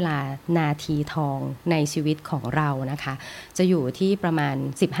ช่วงเวลานาทีทองในชีวิตของเรานะคะจะอยู่ที่ประมาณ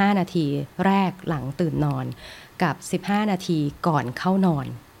15นาทีแรกหลังตื่นนอนกับ15นาทีก่อนเข้านอน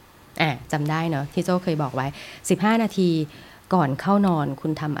จำได้เนาะที่โจ้เคยบอกไว้15นาทีก่อนเข้านอนคุ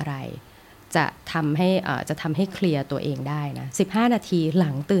ณทำอะไรจะทำให้เคลียร์ตัวเองได้นะ15นาทีหลั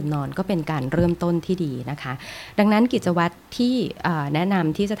งตื่นนอนก็เป็นการเริ่มต้นที่ดีนะคะดังนั้นกิจวัตรที่แนะน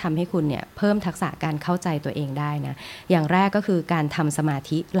ำที่จะทำให้คุณเนี่ยเพิ่มทักษะการเข้าใจตัวเองได้นะอย่างแรกก็คือการทำสมา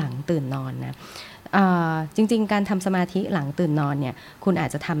ธิหลังตื่นนอนนะจริงๆการทำสมาธิหลังตื่นนอนเนี่ยคุณอาจ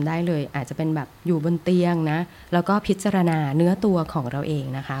จะทำได้เลยอาจจะเป็นแบบอยู่บนเตียงนะแล้วก็พิจารณาเนื้อตัวของเราเอง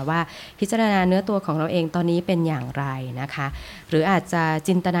นะคะว่าพิจารณาเนื้อตัวของเราเองตอนนี้เป็นอย่างไรนะคะหรืออาจจะ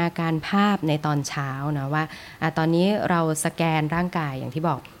จินตนาการภาพในตอนเช้านะว่าตอนนี้เราสแกนร่างกายอย่างที่บ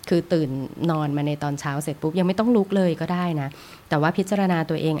อกคือตื่นนอนมาในตอนเช้าเสร็จปุ๊บยังไม่ต้องลุกเลยก็ได้นะแต่ว่าพิจารณา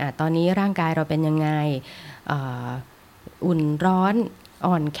ตัวเองตอนนี้ร่างกายเราเป็นยังไงอุ่นร้อน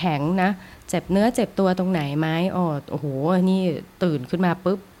อ่อนแข็งนะเจ็บเนื้อเจ็บตัวตรงไหนไหมโอ้โหนี่ตื่นขึ้นมา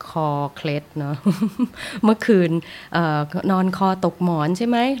ปุ๊บคอเคล็ดเนาะ เมื่อคืนนอนคอตกหมอนใช่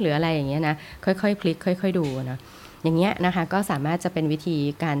ไหมหรืออะไรอย่างเงี้ยนะค่อยๆพลิกค่อยๆดูนะ อย่างเงี้ยนะคะก็สามารถจะเป็นวิธี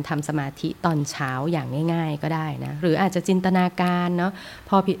การทำสมาธิตอนเช้าอย่างง่ายๆก็ได้นะหรืออาจจะจินตนาการเนาะพ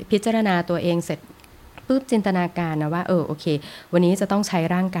อพิจารณาตัวเองเสร็จปุ๊บจินตนาการนะว่าโอเควันนี้จะต้องใช้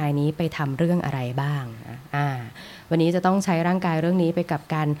ร่างกายนี้ไปทำเรื่องอะไรบ้างวันนี้จะต้องใช้ร่างกายเรื่องนี้ไปกับ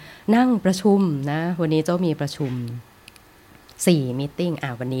การนั่งประชุมนะวันนี้เจ้ามีประชุม4 มีตติ้ง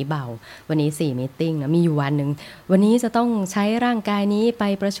วันนี้เบาวันนี้4 มีตติ้งนะมีอยู่วันนึงวันนี้จะต้องใช้ร่างกายนี้ไป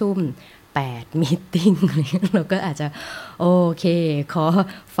ประชุม8 มีตติ้งเราก็อาจจะโอเคขอ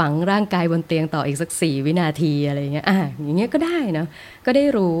ฝังร่างกายบนเตียงต่ออีกสัก4 วินาทีอะไรเงี้ยอย่างเงี้ยก็ได้นะก็ได้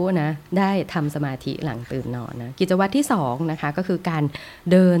รู้นะได้ทำสมาธิหลังตื่นนอนนะกิจวัตรที่2นะคะก็คือการ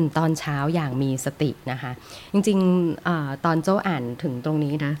เดินตอนเช้าอย่างมีสตินะคะจริงๆตอนโจ้อ่านถึงตรง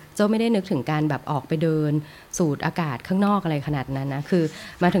นี้นะโจ้ไม่ได้นึกถึงการแบบออกไปเดินสูดอากาศข้างนอกอะไรขนาดนั้นนะคือ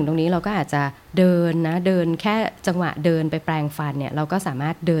มาถึงตรงนี้เราก็อาจจะเดินนะเดินแค่จังหวะเดินไปแปรงฟันเนี่ยเราก็สามา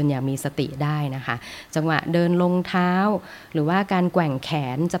รถเดินอย่างมีสติได้นะคะจังหวะเดินลงเท้าหรือว่าการแกว่งแข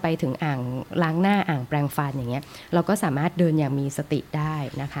นจะไปถึงอ่างล้างหน้าอ่างแปรงฟันอย่างเงี้ยเราก็สามารถเดินอย่างมีสติได้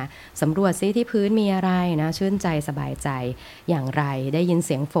นะคะสำรวจซิที่พื้นมีอะไรนะชื่นใจสบายใจอย่างไรได้ยินเ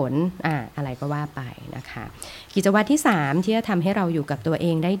สียงฝนอะไรก็ว่าไปนะคะกิจวัตรที่3ที่จะทำให้เราอยู่กับตัวเอ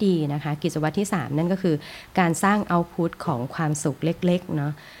งได้ดีนะคะกิจวัตรที่3นั่นก็คือการสร้างเอาท์พุตของความสุขเล็กๆเนา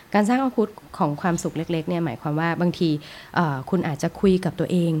ะการสร้างเอาท์พุตของความสุขเล็กๆเนี่ยหมายความว่าบางทีคุณอาจจะคุยกับตัว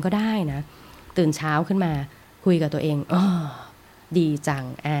เองก็ได้นะตื่นเช้าขึ้นมาคุยกับตัวเองดีจัง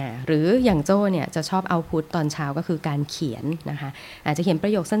หรืออย่างโจ้เนี่ยจะชอบเอาท์พุตตอนเช้าก็คือการเขียนนะคะอาจจะเขียนปร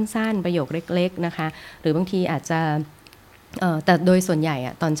ะโยคสั้นๆประโยคเล็กๆนะคะหรือบางทีอาจจะแต่โดยส่วนใหญ่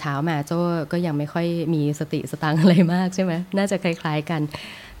ตอนเช้ามาโจ้ก็ยังไม่ค่อยมีสติสตังอะไรมากใช่ไหมน่าจะคล้ายๆกัน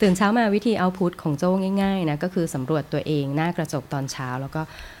ตื่นเช้ามาวิธีเอาท์พุตของโจ้ง่ายๆนะก็คือสำรวจตัวเองหน้ากระจกตอนเช้าแล้วก็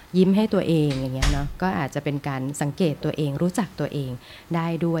ยิ้มให้ตัวเองอย่างเงี้ยเนาะก็อาจจะเป็นการสังเกตตัวเองรู้จักตัวเองได้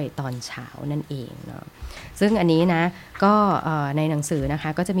ด้วยตอนเช้านั่นเองเนาะซึ่งอันนี้นะก็ในหนังสือนะคะ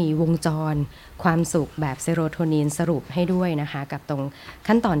ก็จะมีวงจรความสุขแบบเซโรโทนินสรุปให้ด้วยนะคะกับตรง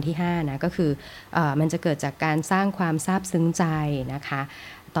ขั้นตอนที่5นะก็คือมันจะเกิดจากการสร้างความซาบซึ้งใจนะคะ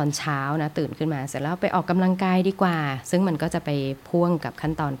ตอนเช้านะตื่นขึ้นมาเสร็จแล้วไปออกกำลังกายดีกว่าซึ่งมันก็จะไปพ่วงกับขั้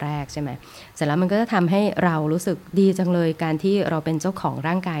นตอนแรกใช่ไหมเสร็จแล้วมันก็จะทำให้เรารู้สึกดีจังเลยการที่เราเป็นเจ้าของ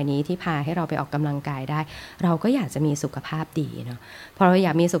ร่างกายนี้ที่พาให้เราไปออกกำลังกายได้เราก็อยากจะมีสุขภาพดีเนาะพอเราอย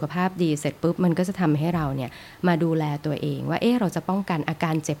ากมีสุขภาพดีเสร็จปุ๊บมันก็จะทำให้เราเนี่ยมาดูแลตัวเองว่าเราจะป้องกันอาก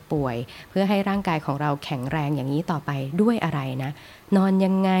ารเจ็บป่วยเพื่อให้ร่างกายของเราแข็งแรงอย่างนี้ต่อไปด้วยอะไรนะนอน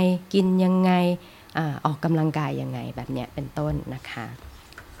ยังไงกินยังไงออกกำลังกายยังไงแบบเนี้ยเป็นต้นนะคะ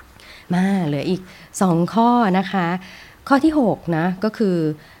มาเหลืออีก2ข้อนะคะข้อที่6นะก็คือ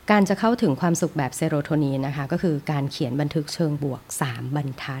การจะเข้าถึงความสุขแบบเซโรโทนินนะคะก็คือการเขียนบันทึกเชิงบวก3 บรร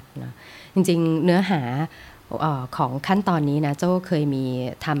ทัดนะจริงๆเนื้อหาของขั้นตอนนี้นะโจ้เคยมี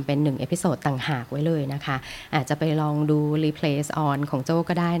ทำเป็น1 เอพิโซดต่างหากไว้เลยนะคะอาจจะไปลองดู Replace on ของโจ้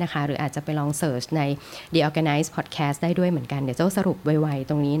ก็ได้นะคะหรืออาจจะไปลองเสิร์ชใน The Organize Podcast ได้ด้วยเหมือนกันเดี๋ยวโจ้สรุปไวๆ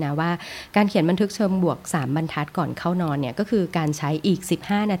ตรงนี้นะว่าการเขียนบันทึกเชิงบวก3 บรรทัดก่อนเข้านอนเนี่ยก็คือการใช้อีก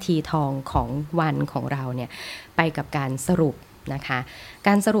15 นาทีทองของวันของเราเนี่ยไปกับการสรุปนะคะก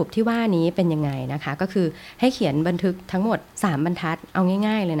ารสรุปที่ว่านี้เป็นยังไงนะคะก็คือให้เขียนบันทึกทั้งหมด3 บรรทัดเอา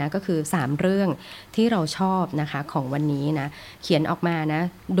ง่ายๆเลยนะก็คือ3 เรื่องที่เราชอบนะคะของวันนี้นะเขียนออกมานะ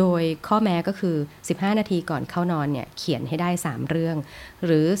โดยข้อแม้ก็คือ15 นาทีก่อนเข้านอนเนี่ยเขียนให้ได้3 เรื่องห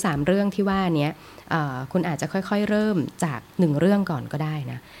รือ3 เรื่องที่ว่านี้คุณอาจจะค่อยๆเริ่มจาก1 เรื่องก่อนก็ได้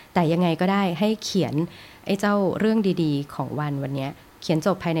นะแต่ยังไงก็ได้ให้เขียนไอ้เจ้าเรื่องดีๆของวันนี้เขียนจ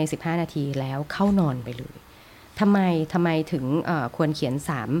บภายใน15 นาทีแล้วเข้านอนไปเลยทำไมถึงควรเขียน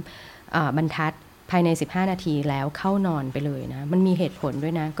3 บรรทัดภายใน15 นาทีแล้วเข้านอนไปเลยนะมันมีเหตุผลด้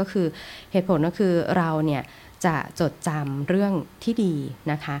วยนะก็คือเหตุผลก็คือเราเนี่ยจะจดจำเรื่องที่ดี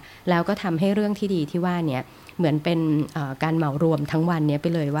นะคะแล้วก็ทำให้เรื่องที่ดีที่ว่าเนี่ยเหมือนเป็นการเหมารวมทั้งวันนี้ไป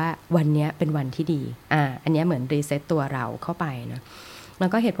เลยว่าวันนี้เป็นวันที่ดีอันนี้เหมือนรีเซ็ตตัวเราเข้าไปนะแล้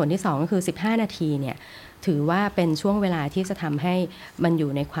วก็เหตุผลที่2ก็คือ15 นาทีเนี่ยถือว่าเป็นช่วงเวลาที่จะทำให้มันอ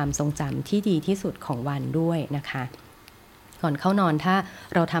ยู่ในความทรงจำที่ดีที่สุดของวันด้วยนะคะก่อนเข้านอนถ้า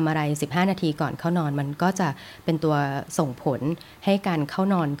เราทำอะไร15 นาทีก่อนเข้านอนมันก็จะเป็นตัวส่งผลให้การเข้า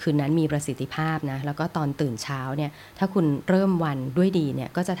นอนคืนนั้นมีประสิทธิภาพนะแล้วก็ตอนตื่นเช้าเนี่ยถ้าคุณเริ่มวันด้วยดีเนี่ย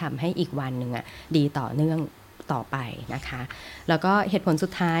ก็จะทำให้อีกวันหนึ่งดีต่อเนื่องต่อไปนะคะแล้วก็เหตุผลสุ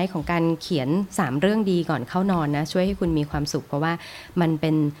ดท้ายของการเขียน3 เรื่องดีก่อนเข้านอนนะช่วยให้คุณมีความสุขเพราะว่ามันเป็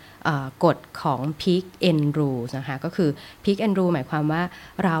นกฎของ Peak End Rule นะคะก็คือ Peak End Rule หมายความว่า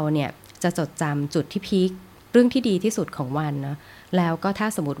เราเนี่ยจะจดจำจุดที่พีค เรื่องที่ดีที่สุดของวันนะแล้วก็ถ้า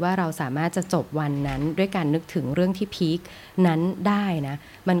สมมติว่าเราสามารถจะจบวันนั้นด้วยการนึกถึงเรื่องที่พีคนั้นได้นะ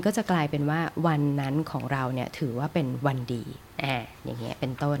มันก็จะกลายเป็นว่าวันนั้นของเราเนี่ยถือว่าเป็นวันดีอย่างเงี้ยเป็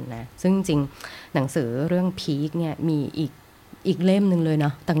นต้นนะซึ่งจริงหนังสือเรื่องพีคเนี่ยมีอีกเล่มหนึ่งเลยเนา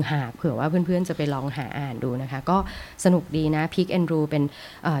ะต่างหากเผื่อว่าเพื่อนๆจะไปลองหาอ่านดูนะคะก็สนุกดีนะ Peak and Rule เป็น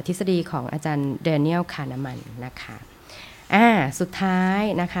ทฤษฎีของอาจารย์ Daniel Kahneman นะคะสุดท้าย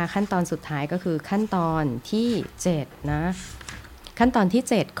นะคะขั้นตอนสุดท้ายก็คือขั้นตอนที่7นะขั้นตอนที่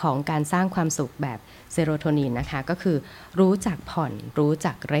7ของการสร้างความสุขแบบเซโรโทนินนะคะก็คือรู้จักผ่อนรู้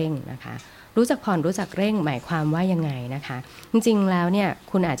จักเร่งนะคะรู้จักผ่อนรู้จักเร่งหมายความว่ายังไงนะคะจริงๆแล้วเนี่ย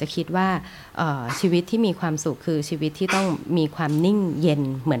คุณอาจจะคิดว่าชีวิตที่มีความสุขคือชีวิตที่ต้องมีความนิ่งเย็น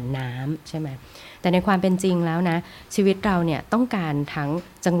เหมือนน้ำใช่ไหมแต่ในความเป็นจริงแล้วนะชีวิตเราเนี่ยต้องการทั้ง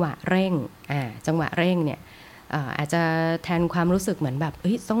จังหวะเร่งจังหวะเร่งเนี่ยอาจจะแทนความรู้สึกเหมือนแบบ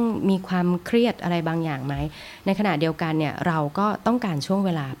ต้องมีความเครียดอะไรบางอย่างไหมในขณะเดียวกันเนี่ยเราก็ต้องการช่วงเว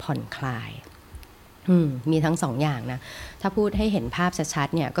ลาผ่อนคลายมีทั้งสองอย่างนะถ้าพูดให้เห็นภาพชัด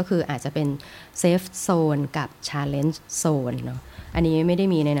ๆเนี่ยก็คืออาจจะเป็นเซฟโซนกับ challenge zone เนาะอันนี้ไม่ได้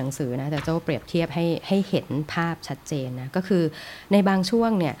มีในหนังสือนะแต่เจ้าเปรียบเทียบให้เห็นภาพชัดเจนนะก็คือในบางช่ว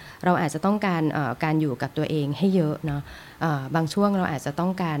งเนี่ยเราอาจจะต้องการอยู่กับตัวเองให้เยอะเนาะบางช่วงเราอาจจะต้อ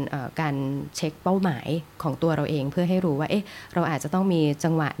งการเช็คเป้าหมายของตัวเราเองเพื่อให้รู้ว่าเราอาจจะต้องมีจั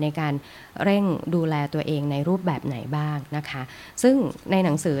งหวะในการเร่งดูแลตัวเองในรูปแบบไหนบ้างนะคะซึ่งในห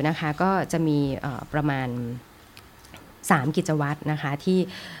นังสือนะคะก็จะมีประมาณ3กิจวัตรนะคะที่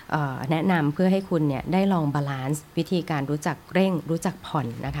แนะนำเพื่อให้คุณเนี่ยได้ลองบาลานซ์วิธีการรู้จักเร่งรู้จักผ่อน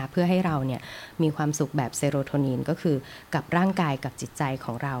นะคะเพื่อให้เราเนี่ยมีความสุขแบบเซโรโทนินก็คือกับร่างกายกับจิตใจข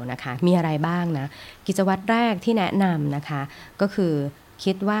องเรานะคะมีอะไรบ้างนะกิจวัตรแรกที่แนะนำนะคะก็คือ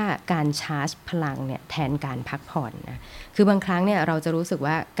คิดว่าการชาร์จพลังเนี่ยแทนการพักผ่อนนะคือบางครั้งเนี่ยเราจะรู้สึก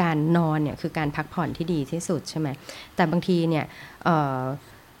ว่าการนอนเนี่ยคือการพักผ่อนที่ดีที่สุดใช่ไหมแต่บางทีเนี่ย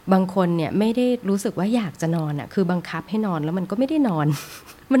บางคนเนี่ยไม่ได้รู้สึกว่าอยากจะนอนอ่ะคือบังคับให้นอนแล้วมันก็ไม่ได้นอน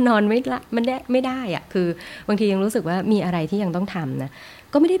มันนอนไม่ได้อ่ะคือบางทียังรู้สึกว่ามีอะไรที่ยังต้องทำนะ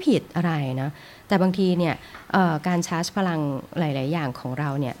ก็ไม่ได้ผิดอะไรนะแต่บางทีเนี่ยการชาร์จพลังหลายๆอย่างของเรา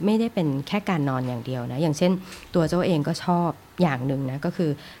เนี่ยไม่ได้เป็นแค่การนอนอย่างเดียวนะอย่างเช่นตัวเจ้าเองก็ชอบอย่างหนึ่งนะก็คื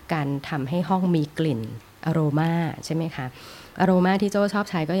อการทำให้ห้องมีกลิ่นอโรมาใช่ไหมคะอโรมาที่โจ้ชอบ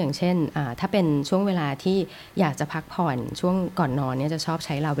ใช้ก็อย่างเช่นถ้าเป็นช่วงเวลาที่อยากจะพักผ่อนช่วงก่อนนอนเนี่ยจะชอบใ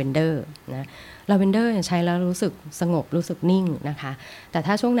ช้ลาเวนเดอร์นะลาเวนเดอร์ใช้แล้วรู้สึกสงบรู้สึกนิ่งนะคะแต่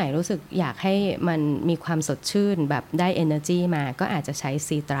ถ้าช่วงไหนรู้สึกอยากให้มันมีความสดชื่นแบบได้ energy มาก็อาจจะใช้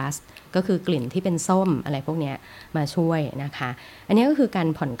ซีตรัสก็คือกลิ่นที่เป็นส้มอะไรพวกนี้มาช่วยนะคะอันนี้ก็คือการ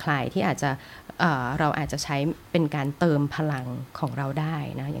ผ่อนคลายที่อาจจะเราอาจจะใช้เป็นการเติมพลังของเราได้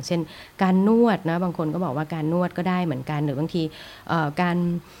นะอย่างเช่นการนวดนะบางคนก็บอกว่าการนวดก็ได้เหมือนกันหรือบางทีการ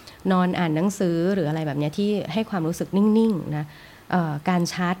นอนอ่านหนังสือหรืออะไรแบบนี้ที่ให้ความรู้สึกนิ่งๆนะการ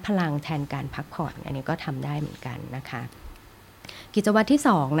ชาร์จพลังแทนการพักผ่อนอันนี้ก็ทำได้เหมือนกันนะคะกิจวัตรที่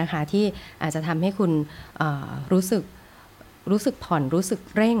2นะคะที่อาจจะทำให้คุณรู้สึกผ่อนรู้สึก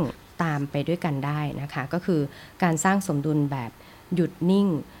เร่งตามไปด้วยกันได้นะคะก็คือการสร้างสมดุลแบบหยุดนิ่ง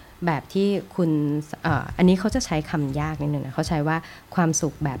แบบที่คุณอันนี้เขาจะใช้คำยากนิดนึงนะเขาใช้ว่าความสุ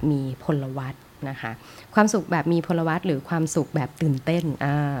ขแบบมีพลวัตนะคะความสุขแบบมีพลวัตหรือความสุขแบบตื่นเต้น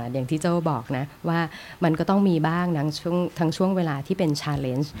อย่างที่เจ้าบอกนะว่ามันก็ต้องมีบ้างทั้งช่วงเวลาที่เป็น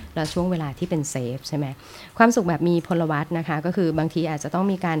challenge และช่วงเวลาที่เป็น safe ใช่ไหมความสุขแบบมีพลวัตนะคะก็คือบางทีอาจจะต้อง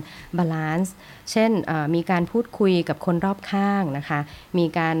มีการ balance เช่นมีการพูดคุยกับคนรอบข้างนะคะมี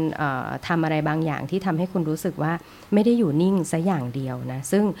การทำอะไรบางอย่างที่ทำให้คุณรู้สึกว่าไม่ได้อยู่นิ่งซะอย่างเดียวนะ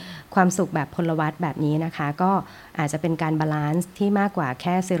ซึ่งความสุขแบบพลวัตแบบนี้นะคะก็อาจจะเป็นการบาลานซ์ที่มากกว่าแ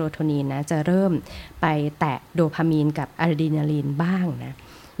ค่เซโรโทนินนะจะเริ่มไปแตะโดพามีนกับอะดรีนาลีนบ้างนะ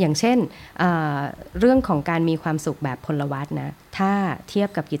อย่างเช่นเรื่องของการมีความสุขแบบพลวัตนะถ้าเทียบ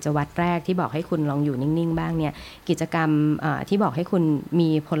กับกิจวัตรแรกที่บอกให้คุณลองอยู่นิ่งๆบ้างเนี่ยกิจกรรมที่บอกให้คุณมี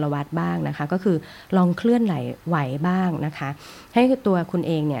พลวัตบ้างนะคะก็คือลองเคลื่อนไหวบ้างนะคะให้ตัวคุณเ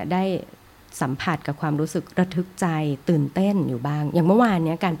องเนี่ยได้สัมผัสกับความรู้สึกระทึกใจตื่นเต้นอยู่บ้างอย่างเมื่อวานเ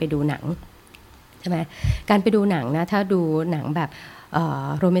นี้ยการไปดูหนังใช่ไหมการไปดูหนังนะถ้าดูหนังแบบ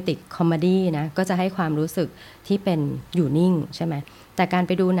โรแมนติกคอมเมดี้นะก็จะให้ความรู้สึกที่เป็นอยู่นิ่งใช่ไหมแต่การไ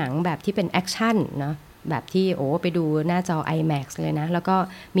ปดูหนังแบบที่เป็นแอคชั่นเนาะแบบที่ไปดูหน้าจอ IMAX เลยนะแล้วก็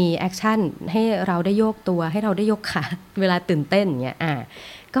มีแอคชั่นให้เราได้โยกตัวให้เราได้ยกขาเวลาตื่นเต้นอย่างเงี้ย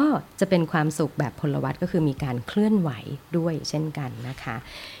ก็จะเป็นความสุขแบบพลวัตก็คือมีการเคลื่อนไหวด้วยเช่นกันนะคะ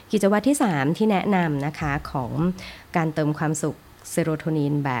กิจวัตรที่3ที่แนะนำนะคะของการเติมความสุขเซโรโทนิ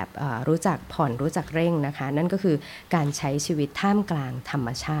นแบบรู้จักผ่อนรู้จักเร่งนะคะนั่นก็คือการใช้ชีวิตท่ามกลางธรรม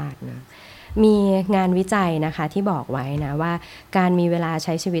ชาตินะ มีงานวิจัยนะคะที่บอกไว้นะว่าการมีเวลาใ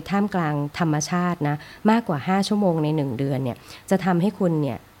ช้ชีวิตท่ามกลางธรรมชาตินะมากกว่า5ชั่วโมงใน1เดือนเนี่ยจะทำให้คุณเ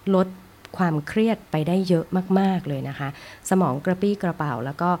นี่ยลดความเครียดไปได้เยอะมากๆเลยนะคะสมองกระปรี้กระเป๋าแ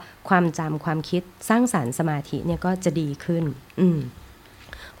ล้วก็ความจำความคิดสร้างสรรค์สมาธิเนี่ยก็จะดีขึ้น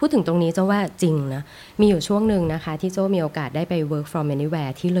พูดถึงตรงนี้เจ้าว่าจริงนะมีอยู่ช่วงหนึ่งนะคะที่โจ้มีโอกาสได้ไป work from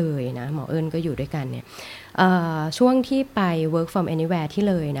anywhere ที่เลยนะหมอเอิญก็อยู่ด้วยกันเนี่ยช่วงที่ไป work from anywhere ที่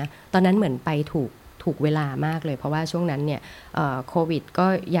เลยนะตอนนั้นเหมือนไปถูกเวลามากเลยเพราะว่าช่วงนั้นเนี่ยโควิดก็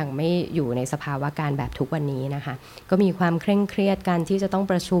ยังไม่อยู่ในสภาวะการแบบทุกวันนี้นะคะก็มีความเคร่งเครียดการที่จะต้อง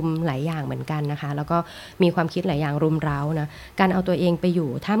ประชุมหลายอย่างเหมือนกันนะคะแล้วก็มีความคิดหลายอย่างรุมเร้านะการเอาตัวเองไปอยู่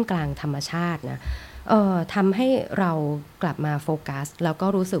ท่ามกลางธรรมชาตินะทำให้เรากลับมาโฟกัสแล้วก็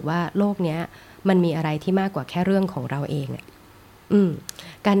รู้สึกว่าโลกนี้มันมีอะไรที่มากกว่าแค่เรื่องของเราเอง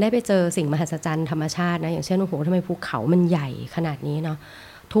การได้ไปเจอสิ่งมหัศจรรย์ธรรมชาตินะอย่างเช่นโอ้โหทำไมภูเขามันใหญ่ขนาดนี้เนาะ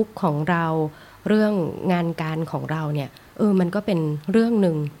ทุกข์ของเราเรื่องงานการของเราเนี่ยมันก็เป็นเรื่องห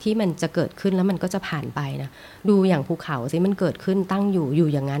นึ่งที่มันจะเกิดขึ้นแล้วมันก็จะผ่านไปนะดูอย่างภูเขาสิมันเกิดขึ้นตั้งอยู่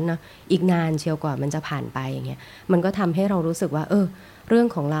อย่างนั้นนะอีกนานเชียวกว่ามันจะผ่านไปอย่างเงี้ยมันก็ทำให้เรารู้สึกว่าเรื่อง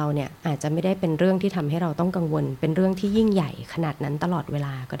ของเราเนี่ยอาจจะไม่ได้เป็นเรื่องที่ทำให้เราต้องกังวลเป็นเรื่องที่ยิ่งใหญ่ขนาดนั้นตลอดเวล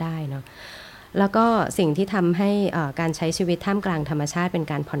าก็ได้เนาะแล้วก็สิ่งที่ทำให้การใช้ชีวิตท่ามกลางธรรมชาติเป็น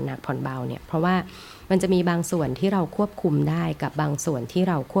การผ่อนหนักผ่อนเบาเนี่ยเพราะว่ามันจะมีบางส่วนที่เราควบคุมได้กับบางส่วนที่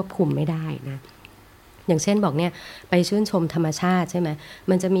เราควบคุมไม่ได้นะอย่างเช่นบอกเนี่ยไปชื่นชมธรรมชาติใช่ไหม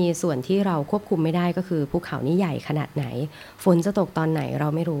มันจะมีส่วนที่เราควบคุมไม่ได้ก็คือภูเขานี่ใหญ่ขนาดไหนฝนจะตกตอนไหนเรา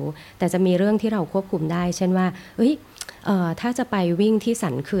ไม่รู้แต่จะมีเรื่องที่เราควบคุมได้เช่นว่าถ้าจะไปวิ่งที่สั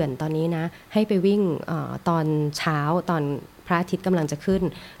นเขื่อนตอนนี้นะให้ไปวิ่งตอนเช้าตอนพระอาทิตย์กำลังจะขึ้น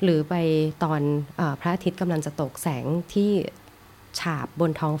หรือไปตอนพระอาทิตย์กำลังจะตกแสงที่ฉาบบ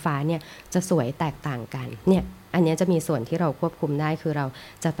นท้องฟ้าเนี่ยจะสวยแตกต่างกันเนี่ยอันนี้จะมีส่วนที่เราควบคุมได้คือเรา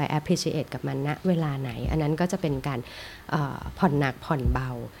จะไป appreciate กับมันณเวลาไหนอันนั้นก็จะเป็นการผ่อนหนักผ่อนเบา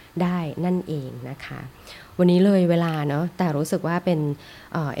ได้นั่นเองนะคะวันนี้เลยเวลาเนาะแต่รู้สึกว่าเป็น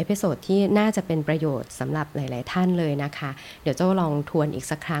เอพิโซดที่น่าจะเป็นประโยชน์สำหรับหลายๆท่านเลยนะคะเดี๋ยวเจ้าลองทวนอีก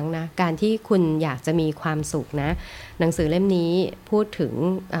สักครั้งนะการที่คุณอยากจะมีความสุขนะหนังสือเล่มนี้พูดถึง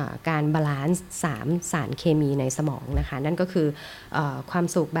การบาลานซ์3สารเคมีในสมองนะคะนั่นก็คือความ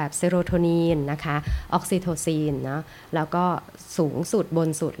สุขแบบเซโรโทนินนะคะออกซิโทซินเนาะแล้วก็สูงสุดบน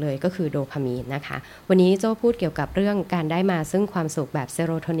สุดเลยก็คือโดพามีนนะคะวันนี้เจ้าพูดเกี่ยวกับเรื่องการได้มาซึ่งความสุขแบบเซโ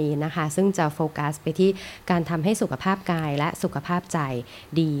รโทนินนะคะซึ่งจะโฟกัสไปที่การทำให้สุขภาพกายและสุขภาพใจ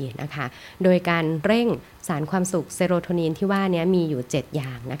ดีนะคะโดยการเร่งสารความสุขเซโรโทนินที่ว่านี้มีอยู่7อย่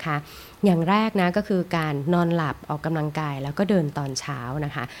างนะคะอย่างแรกนะก็คือการนอนหลับออกกำลังกายแล้วก็เดินตอนเช้าน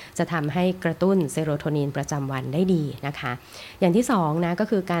ะคะจะทำให้กระตุ้นเซโรโทนินประจำวันได้ดีนะคะอย่างที่2นะก็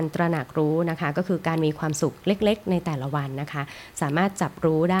คือการตระหนักรู้นะคะก็คือการมีความสุขเล็กๆในแต่ละวันนะคะสามารถจับ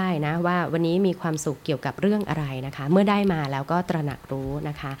รู้ได้นะว่าวันนี้มีความสุขเกี่ยวกับเรื่องอะไรนะคะเมื่อได้มาแล้วก็ตระหนักรู้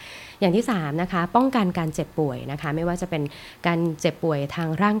นะคะอย่างที่3นะคะป้องกันการเจ็บป่วยนะคะไม่ว่าจะเป็นการเจ็บป่วยทาง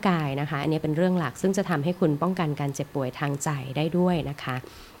ร่างกายนะคะอันนี้เป็นเรื่องหลักซึ่งจะทำให้คุณป้องกันการเจ็บป่วยทางใจได้ด้วยนะคะ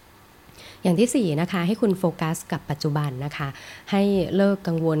อย่างที่4นะคะให้คุณโฟกัสกับปัจจุบันนะคะให้เลิก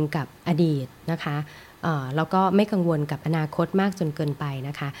กังวลกับอดีตนะคะแล้วก็ไม่กังวลกับอนาคตมากจนเกินไปน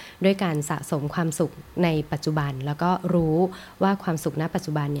ะคะด้วยการสะสมความสุขในปัจจุบันแล้วก็รู้ว่าความสุขณปัจ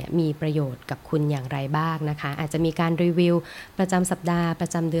จุบันเนี่ยมีประโยชน์กับคุณอย่างไรบ้างนะคะอาจจะมีการรีวิวประจำสัปดาห์ปร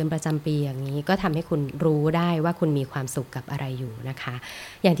ะจำเดือนประจำปีอย่างนี้ก็ทำให้คุณรู้ได้ว่าคุณมีความสุขกับอะไรอยู่นะคะ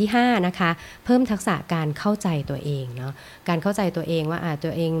อย่างที่5นะคะเพิ่มทักษะการเข้าใจตัวเองเนาะการเข้าใจตัวเองว่าตั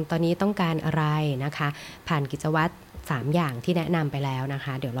วเองตอนนี้ต้องการอะไรนะคะผ่านกิจวัตร3อย่างที่แนะนำไปแล้วนะค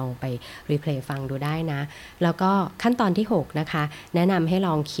ะเดี๋ยวลองไปรีเพลย์ฟังดูได้นะแล้วก็ขั้นตอนที่6นะคะแนะนำให้ล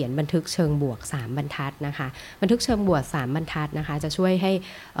องเขียนบันทึกเชิงบวก3บรรทัดนะคะบันทึกเชิงบวก3บรรทัดนะคะจะช่วยให้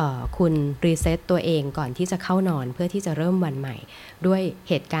คุณรีเซ็ตตัวเองก่อนที่จะเข้านอนเพื่อที่จะเริ่มวันใหม่ด้วย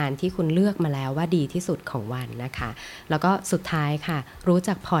เหตุการณ์ที่คุณเลือกมาแล้วว่าดีที่สุดของวันนะคะแล้วก็สุดท้ายค่ะรู้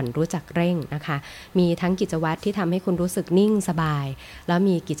จักผ่อนรู้จักเร่งนะคะมีทั้งกิจวัตรที่ทำให้คุณรู้สึกนิ่งสบายแล้ว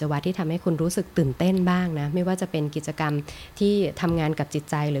มีกิจวัตรที่ทำให้คุณรู้สึกตื่นเต้นบ้างนะไม่ว่าจะเป็นกิจกรรมที่ทำงานกับจิต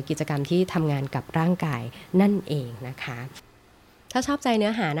ใจหรือกิจกรรมที่ทำงานกับร่างกายนั่นเองนะคะถ้าชอบใจเนื้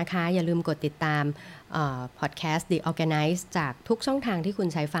อหานะคะอย่าลืมกดติดตามพอดแคสต์ The Organize จากทุกช่องทางที่คุณ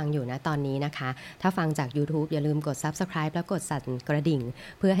ใช้ฟังอยู่นะตอนนี้นะคะถ้าฟังจาก YouTube อย่าลืมกด Subscribe และกดสั่นกระดิ่ง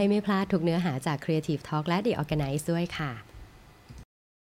เพื่อให้ไม่พลาดทุกเนื้อหาจาก Creative Talk และ The Organize ด้วยค่ะ